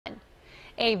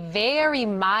A very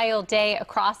mild day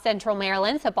across central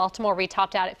Maryland. So Baltimore, we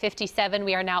topped out at 57.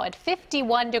 We are now at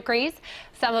 51 degrees.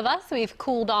 Some of us, we've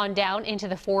cooled on down into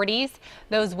the 40s.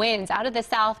 Those winds out of the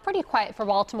south, pretty quiet for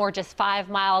Baltimore, just 5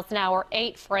 miles an hour,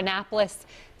 8 for Annapolis.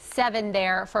 7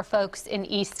 there for folks in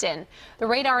Easton. The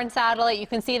radar and satellite, you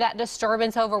can see that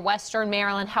disturbance over western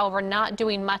Maryland, however, not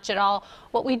doing much at all.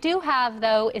 What we do have,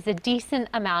 though, is a decent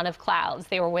amount of clouds.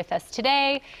 They were with us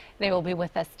today. They will be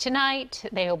with us tonight.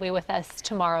 They will be with us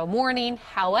tomorrow morning.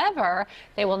 However,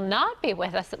 they will not be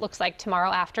with us, it looks like,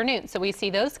 tomorrow afternoon. So we see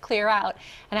those clear out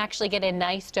and actually get a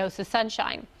nice dose of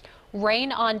sunshine.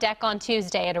 Rain on deck on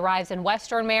Tuesday. It arrives in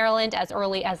western Maryland as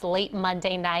early as late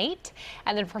Monday night.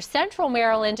 And then for central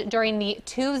Maryland during the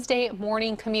Tuesday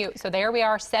morning commute. So there we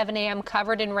are, 7 a.m.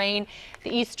 covered in rain.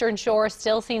 The eastern shore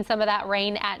still seeing some of that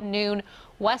rain at noon.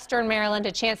 Western Maryland,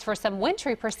 a chance for some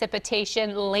wintry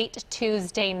precipitation late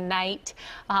Tuesday night.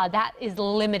 That is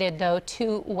limited, though,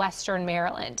 to western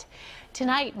Maryland.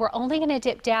 Tonight, we're only going to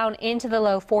dip down into the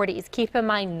low 40s. Keep in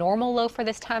mind, normal low for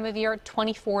this time of year,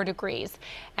 24 degrees.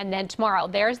 And then tomorrow,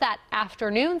 there's that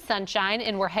afternoon sunshine,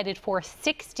 and we're headed for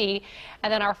 60.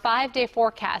 And then our 5-day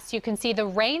forecast, you can see the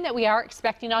rain that we are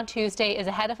expecting on Tuesday is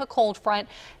ahead of a cold front.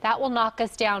 That will knock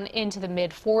us down into the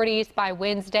mid 40s by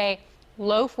Wednesday.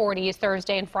 Low 40s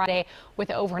Thursday and Friday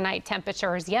with overnight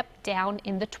temperatures, down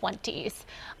in the 20s.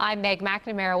 I'm Meg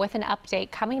McNamara with an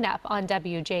update coming up on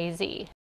WJZ.